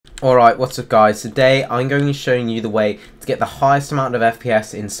Alright, what's up guys? Today I'm going to be showing you the way to get the highest amount of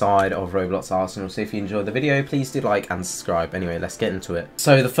FPS inside of Roblox Arsenal. So if you enjoyed the video, please do like and subscribe. Anyway, let's get into it.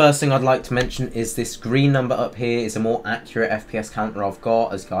 So the first thing I'd like to mention is this green number up here is a more accurate FPS counter I've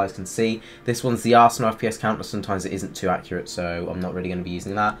got, as you guys can see. This one's the Arsenal FPS counter, sometimes it isn't too accurate, so I'm not really going to be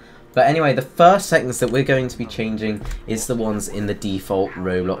using that. But anyway, the first settings that we're going to be changing is the ones in the default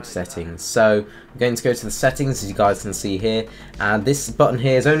Roblox settings. So I'm going to go to the settings, as you guys can see here, and this button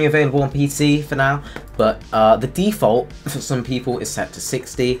here is only available on PC for now, but the default for some people is set to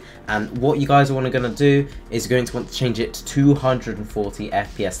 60, and what you guys are going to do is you're going to want to change it to 240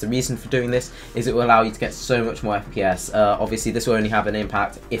 FPS. The reason for doing this is it will allow you to get so much more FPS. Obviously this will only have an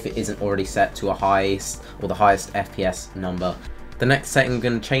impact if it isn't already set to a highest or the highest FPS number. The next setting we're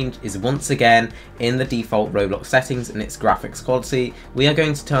going to change is once again in the default Roblox settings, and it's graphics quality. We are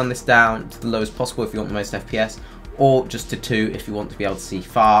going to turn this down to the lowest possible if you want the most FPS, or just to 2 if you want to be able to see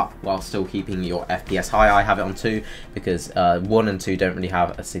far while still keeping your FPS high. I have it on 2 because 1 and 2 don't really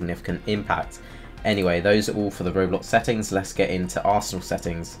have a significant impact. Anyway, those are all for the Roblox settings. Let's get into Arsenal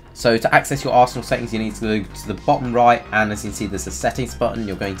settings. So to access your Arsenal settings, you need to go to the bottom right, and as you can see there's a settings button.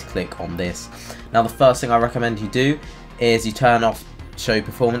 You're going to click on this. Now the first thing I recommend you do is you turn off show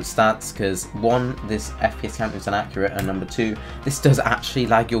performance stats, because 1, this FPS count is inaccurate, and number 2, this does actually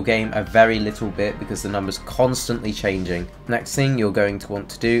lag your game a very little bit because the number's constantly changing. Next thing you're going to want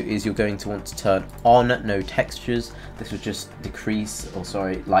to do is you're going to want to turn on no textures. This will just increase your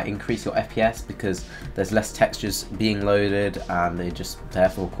FPS because there's less textures being loaded, and it just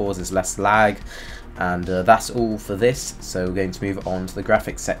therefore causes less lag. And that's all for this. So we're going to move on to the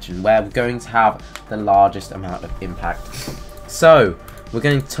graphics section, where we're going to have the largest amount of impact. So we're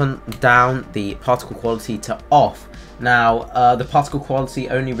going to turn down the particle quality to off. Now the particle quality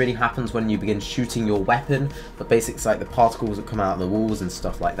only really happens when you begin shooting your weapon, but basically it's like the particles that come out of the walls and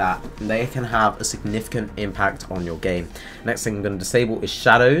stuff like that, they can have a significant impact on your game. Next thing I'm going to disable is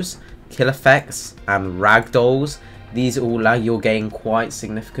shadows, kill effects, and ragdolls. These all lag your game quite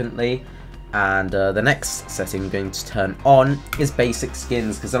significantly. And the next setting I'm going to turn on is basic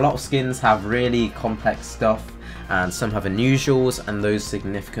skins, because a lot of skins have really complex stuff and some have unusuals, and those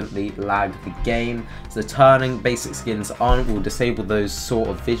significantly lag the game. So turning basic skins on will disable those sort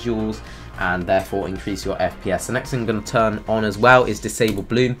of visuals and therefore increase your FPS. The next thing I'm going to turn on as well is disable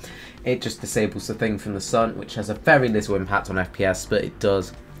bloom. It just disables the thing from the sun, which has a very little impact on FPS, but it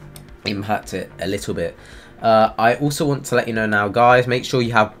does impact it a little bit. I also want to let you know now, guys, make sure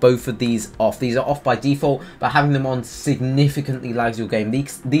you have both of these off. These are off by default, but having them on significantly lags your game.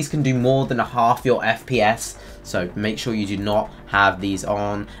 These can do more than half your FPS, so make sure you do not have these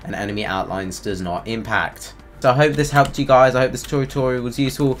on, and enemy outlines does not impact. So I hope this helped you guys. I hope this tutorial was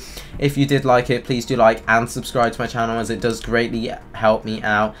useful. If you did like it, please do like and subscribe to my channel, as it does greatly help me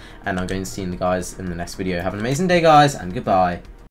out. And I'm going to see you guys in the next video. Have an amazing day, guys, and goodbye.